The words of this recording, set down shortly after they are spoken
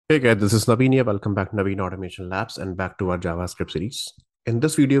Hey guys, this is Naveen here. Welcome back to Naveen Automation Labs and back to our JavaScript series. In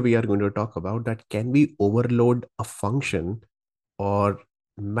this video, we are going to talk about that can we overload a function or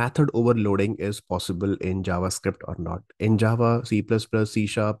method overloading is possible in JavaScript or not. In Java, C++, C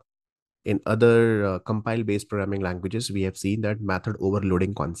Sharp, in other compile-based programming languages, we have seen that method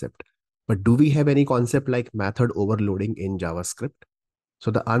overloading concept. But do we have any concept like method overloading in JavaScript?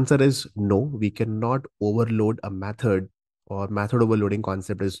 So the answer is no, we cannot overload a method or method overloading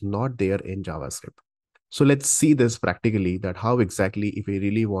concept is not there in JavaScript. So let's see this practically that how exactly if we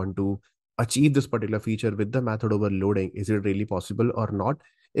really want to achieve this particular feature with the method overloading, is it really possible or not?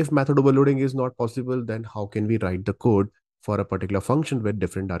 If method overloading is not possible, then how can we write the code for a particular function with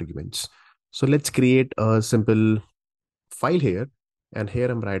different arguments? So let's create a simple file here. And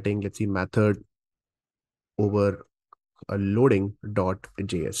here I'm writing, let's see, method over a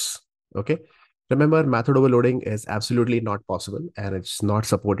loading.js. Okay. Remember, method overloading is absolutely not possible and it's not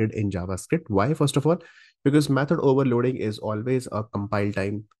supported in JavaScript. Why? First of all, because method overloading is always a compile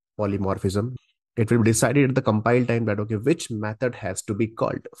time polymorphism. It will be decided at the compile time that, okay, which method has to be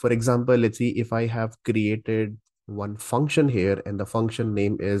called. For example, let's see if I have created one function here and the function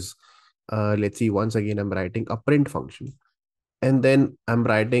name is, let's see, once again, I'm writing a print function. And then I'm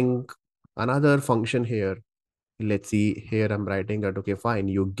writing another function here. Let's see here, I'm writing that, okay, fine,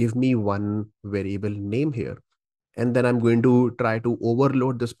 you give me one variable name here. And then I'm going to try to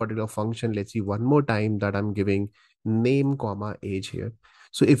overload this particular function. Let's see one more time that I'm giving name comma age here.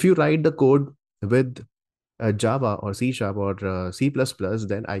 So if you write the code with Java or C Sharp or C++,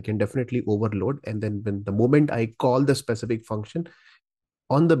 then I can definitely overload. And then when the moment I call the specific function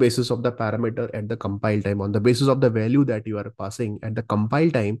on the basis of the parameter at the compile time, on the basis of the value that you are passing at the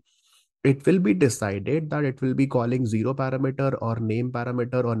compile time, it will be decided that it will be calling zero parameter or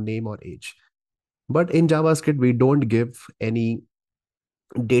name or age. But in JavaScript, we don't give any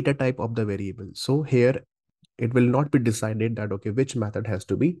data type of the variable. So here it will not be decided that, okay, which method has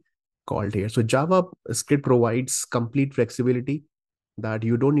to be called here. So JavaScript provides complete flexibility that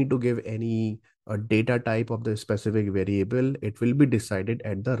you don't need to give any data type of the specific variable. It will be decided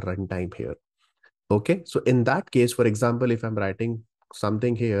at the runtime here. Okay. So in that case, for example, if I'm writing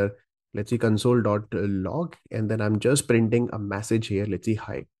something here, let's see console.log, and then I'm just printing a message here. Let's see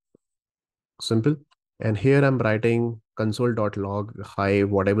hi. Simple. And here I'm writing console.log hi,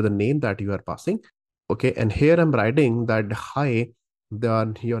 whatever the name that you are passing. Okay. And here I'm writing that hi,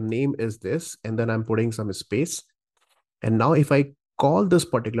 your name is this, and then I'm putting some space. And now if I call this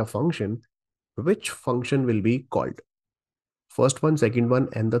particular function, which function will be called? First one, second one,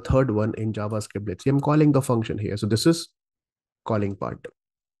 and the third one in JavaScript. Let's see, I'm calling the function here. So this is calling part.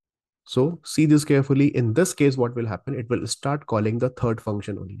 So see this carefully. In this case, what will happen? It will start calling the third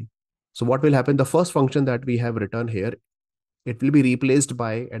function only. So what will happen? The first function that we have written here, it will be replaced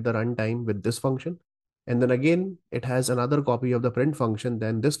by at the runtime with this function. And then again, it has another copy of the print function.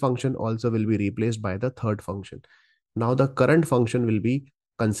 Then this function also will be replaced by the third function. Now the current function will be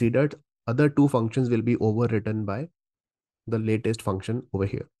considered. Other two functions will be overwritten by the latest function over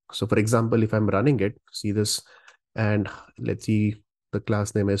here. So for example, if I'm running it, see this, and let's see, the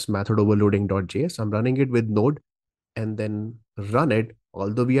class name is method overloading.js. I'm running it with node and then run it,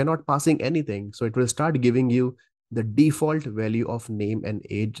 although we are not passing anything. So it will start giving you the default value of name and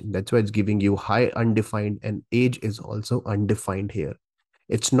age. That's why it's giving you high undefined and age is also undefined here.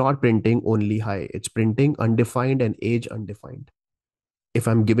 It's not printing only high, it's printing undefined and age undefined. If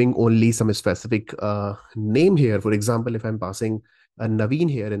I'm giving only some specific name here, for example, if I'm passing a Naveen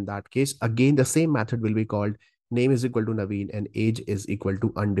here, in that case, again, the same method will be called name is equal to Naveen and age is equal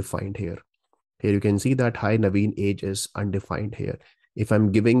to undefined here. Here you can see that hi Naveen age is undefined here. If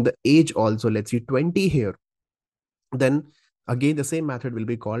I'm giving the age also, let's see 20 here, then again, the same method will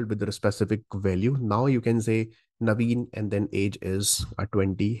be called with the specific value. Now you can say Naveen and then age is a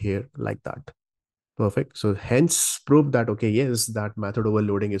 20 here like that. Perfect. So hence prove that, okay, yes, that method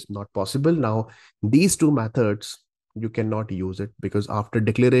overloading is not possible. Now, these two methods, you cannot use it because after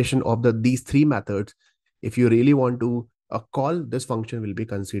declaration of these three methods, if you really want to call this function will be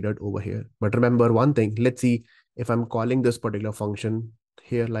considered over here. But remember one thing, let's see if I'm calling this particular function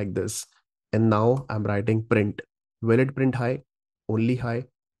here like this, and now I'm writing print. Will it print high? Only high.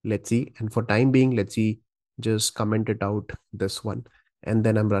 Let's see. And for time being, let's see, just comment it out this one. And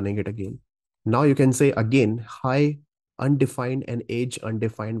then I'm running it again. Now you can say again, high undefined and age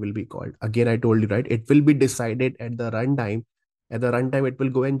undefined will be called. Again, I told you, right? It will be decided at the runtime. At the runtime, it will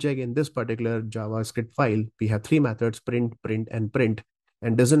go and check in this particular JavaScript file. We have three methods, print, print, and print.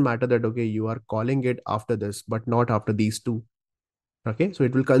 And doesn't matter that, okay, you are calling it after this, but not after these two. Okay, so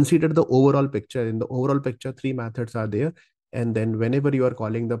it will consider the overall picture. In the overall picture, three methods are there. And then whenever you are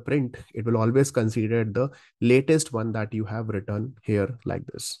calling the print, it will always consider the latest one that you have written here like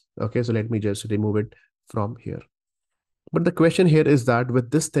this. Okay, so let me just remove it from here. But the question here is that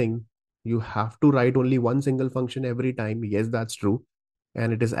with this thing, you have to write only one single function every time. Yes, that's true.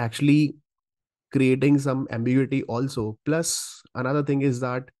 And it is actually creating some ambiguity also. Plus, another thing is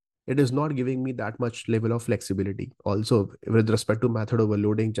that it is not giving me that much level of flexibility also with respect to method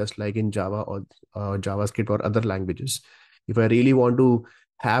overloading, just like in Java or JavaScript or other languages. If I really want to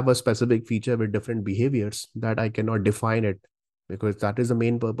have a specific feature with different behaviors, that I cannot define it, because that is the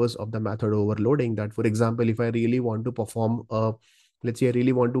main purpose of the method overloading. That, for example, if I really want to perform a, let's say I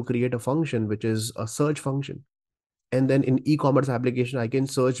really want to create a function which is a search function, and then in e-commerce application I can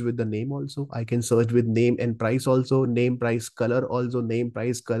search with the name also, I can search with name and price also, name price color also, name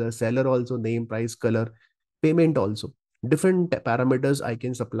price color, seller also, name price color, payment also. Different parameters I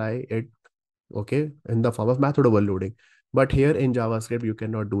can supply it, okay, in the form of method overloading. But here in JavaScript you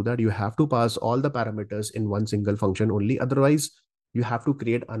cannot do that. You have to pass all the parameters in one single function only, otherwise you have to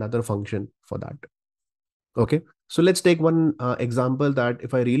create another function for that. Okay, so let's take one example, that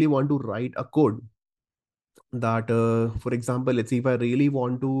if I really want to write a code that, for example, let's see, if I really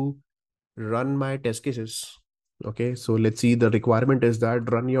want to run my test cases. Okay, so let's see, the requirement is that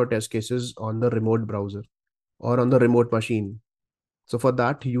run your test cases on the remote browser or on the remote machine. So for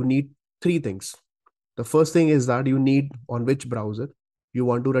that you need three things. The first thing is that you need on which browser you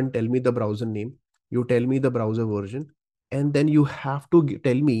want to run. Tell me the browser name, you tell me the browser version, and then you have to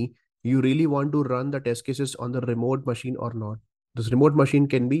tell me you really want to run the test cases on the remote machine or not. This remote machine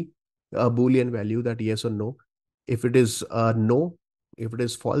can be a boolean value, that yes or no. If it is no, if it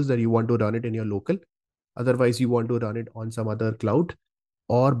is false, that you want to run it in your local, otherwise you want to run it on some other cloud.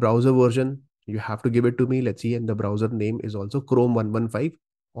 Or browser version, you have to give it to me, let's see, and the browser name is also Chrome 115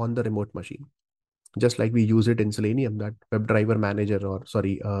 on the remote machine, just like we use it in Selenium, that web driver manager, or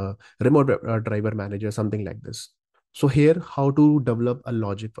sorry, remote driver manager, something like this. So here, how to develop a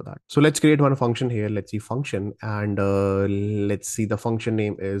logic for that. So let's create one function here. Let's see function, and let's see, the function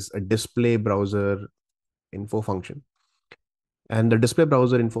name is a display browser info function. And the display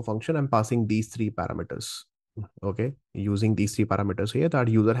browser info function, I'm passing these three parameters. Okay, using these three parameters here, that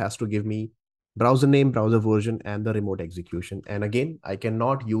user has to give me browser name, browser version, and the remote execution. And again, I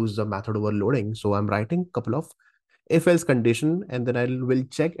cannot use the method overloading, so I'm writing a couple of if else condition, and then I will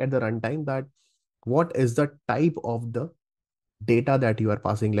check at the runtime that what is the type of the data that you are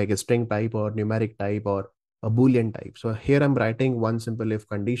passing, like a string type or numeric type or a boolean type. So here I'm writing one simple if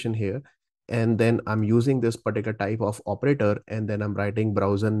condition here, and then I'm using this particular type of operator, and then I'm writing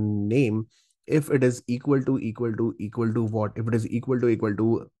browser name if it is equal to what, if it is equal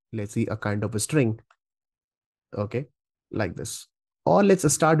to, let's see, a kind of a string. Okay, like this. Or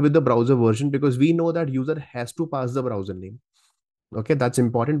let's start with the browser version, because we know that user has to pass the browser name. Okay, that's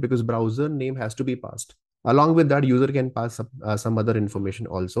important, because browser name has to be passed. Along with that, user can pass some other information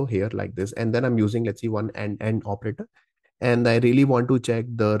also here like this. And then I'm using, let's see, one and operator. And I really want to check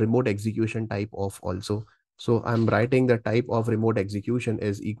the remote execution type of also. So I'm writing the type of remote execution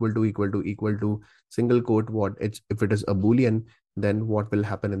is equal to single quote what it's, if it is a boolean, then what will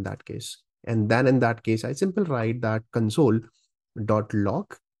happen in that case. And then in that case, I simply write that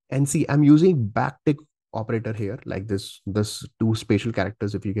console.log, and see, I'm using backtick operator here like this two special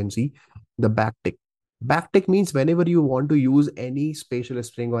characters, if you can see the backtick means whenever you want to use any special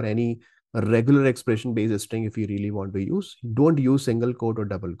string or any regular expression based string, if you really want to use, don't use single quote or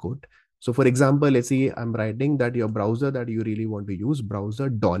double quote. So for example, let's see, I'm writing that your browser that you really want to use, browser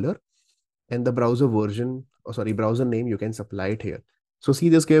dollar, and the browser version, or sorry, browser name, you can supply it here. So see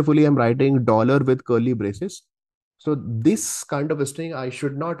this carefully, I'm writing dollar with curly braces. So this kind of a string I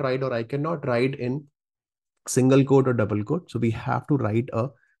should not write, or I cannot write in single quote or double quote. So we have to write a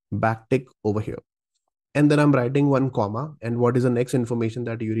backtick over here. And then I'm writing one comma. And what is the next information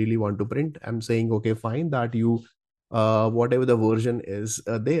that you really want to print? I'm saying, okay, fine, that you, whatever the version is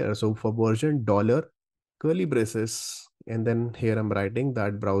there. So for version dollar, curly braces. And then here I'm writing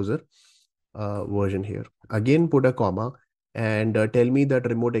that browser version here. Again, put a comma, and tell me that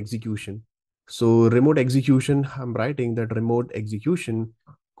remote execution. So remote execution, I'm writing that remote execution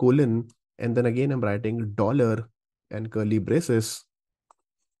colon, and then again I'm writing dollar and curly braces,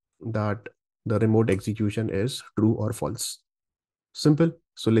 that the remote execution is true or false. Simple.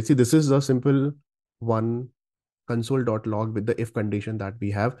 So let's see, this is the simple one, console.log with the if condition that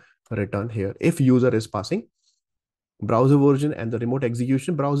we have written here. If user is passing browser version and the remote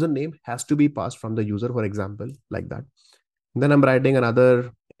execution, browser name has to be passed from the user, for example, like that. Then I'm writing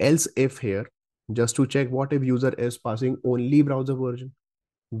another else if here, just to check what if user is passing only browser version.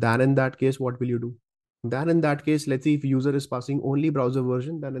 Then in that case, what will you do? Then in that case, let's see if user is passing only browser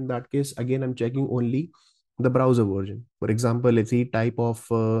version, then in that case, again, I'm checking only the browser version. For example, let's see type of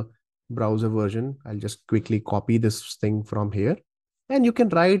browser version. I'll just quickly copy this thing from here. And you can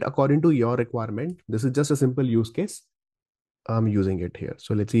write according to your requirement. This is just a simple use case. I'm using it here.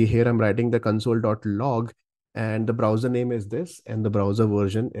 So let's see here, I'm writing the console.log and the browser name is this and the browser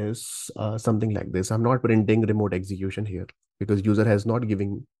version is something like this. I'm not printing remote execution here because user has not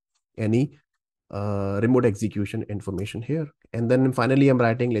given any remote execution information here. And then finally, I'm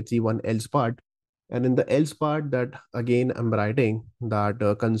writing, let's see, one else part. And in the else part that again, I'm writing that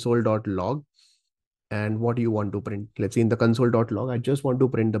console.log and what you want to print. Let's see in the console.log, I just want to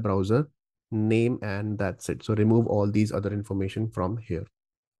print the browser name and that's it. So remove all these other information from here.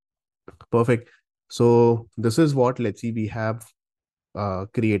 Perfect. So this is what, let's see, we have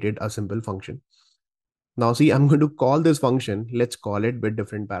created a simple function. Now see, I'm going to call this function. Let's call it with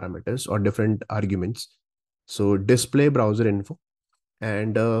different parameters or different arguments. So display browser info.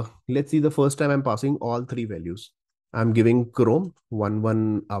 And let's see, the first time I'm passing all three values. I'm giving Chrome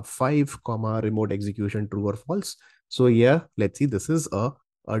 115, comma, remote execution true or false. So yeah, let's see, this is a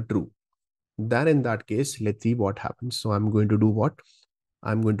true. Then in that case, let's see what happens. So I'm going to do what?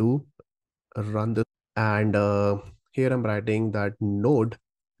 I'm going to run this. And here I'm writing that node.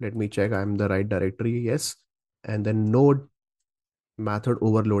 Let me check I'm the right directory. Yes. And then node method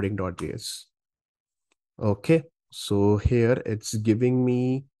overloading.js. Okay. So here it's giving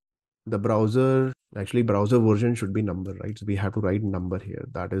me the browser. Actually, browser version should be number, right? So we have to write number here.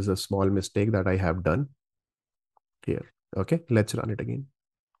 That is a small mistake that I have done here. Okay. Let's run it again.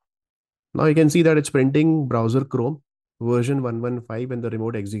 Now you can see that it's printing browser Chrome version 115 and the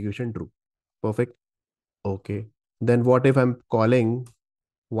remote execution true. Perfect. Okay. Then what if I'm calling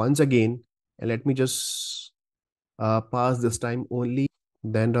once again and let me just pass this time only,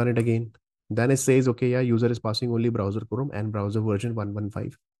 then run it again. Then it says, okay, yeah, user is passing only browser Chrome and browser version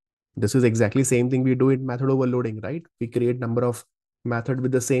 115. This is exactly same thing we do in method overloading, right? We create number of method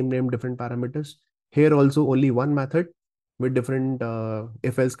with the same name, different parameters. Here also only one method with different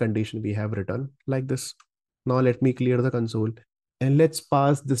if else condition we have written like this. Now let me clear the console and let's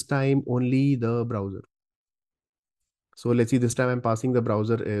pass this time only the browser. So let's see, this time I'm passing the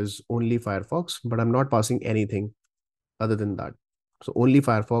browser is only Firefox, but I'm not passing anything other than that. So only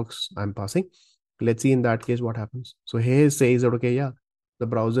Firefox I'm passing. Let's see in that case what happens. So here it says that, okay, yeah, the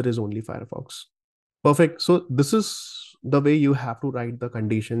browser is only Firefox. Perfect. So this is the way you have to write the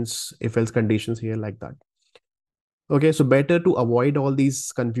conditions, if else conditions here like that. Okay, so better to avoid all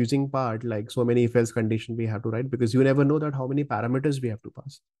these confusing part, like so many if else condition we have to write because you never know that how many parameters we have to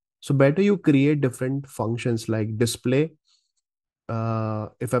pass. So better you create different functions like display.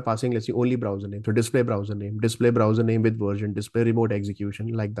 If I'm passing, let's say only browser name, so display browser name with version, display remote execution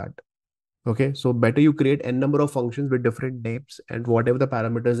like that. Okay, so better you create n number of functions with different names and whatever the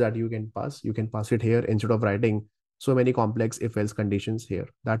parameters that you can pass it here instead of writing so many complex if else conditions here.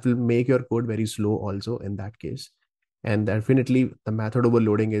 That will make your code very slow also in that case. And definitely the method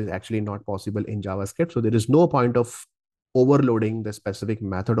overloading is actually not possible in JavaScript. So there is no point of overloading the specific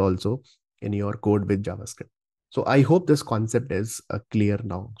method also in your code with JavaScript. So I hope this concept is clear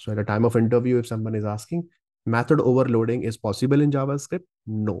now. So at the time of interview, if someone is asking, method overloading is possible in JavaScript?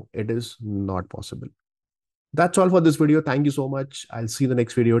 No, it is not possible. That's all for this video. Thank you so much. I'll see you in the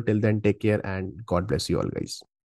next video. Till then, take care and God bless you all, guys.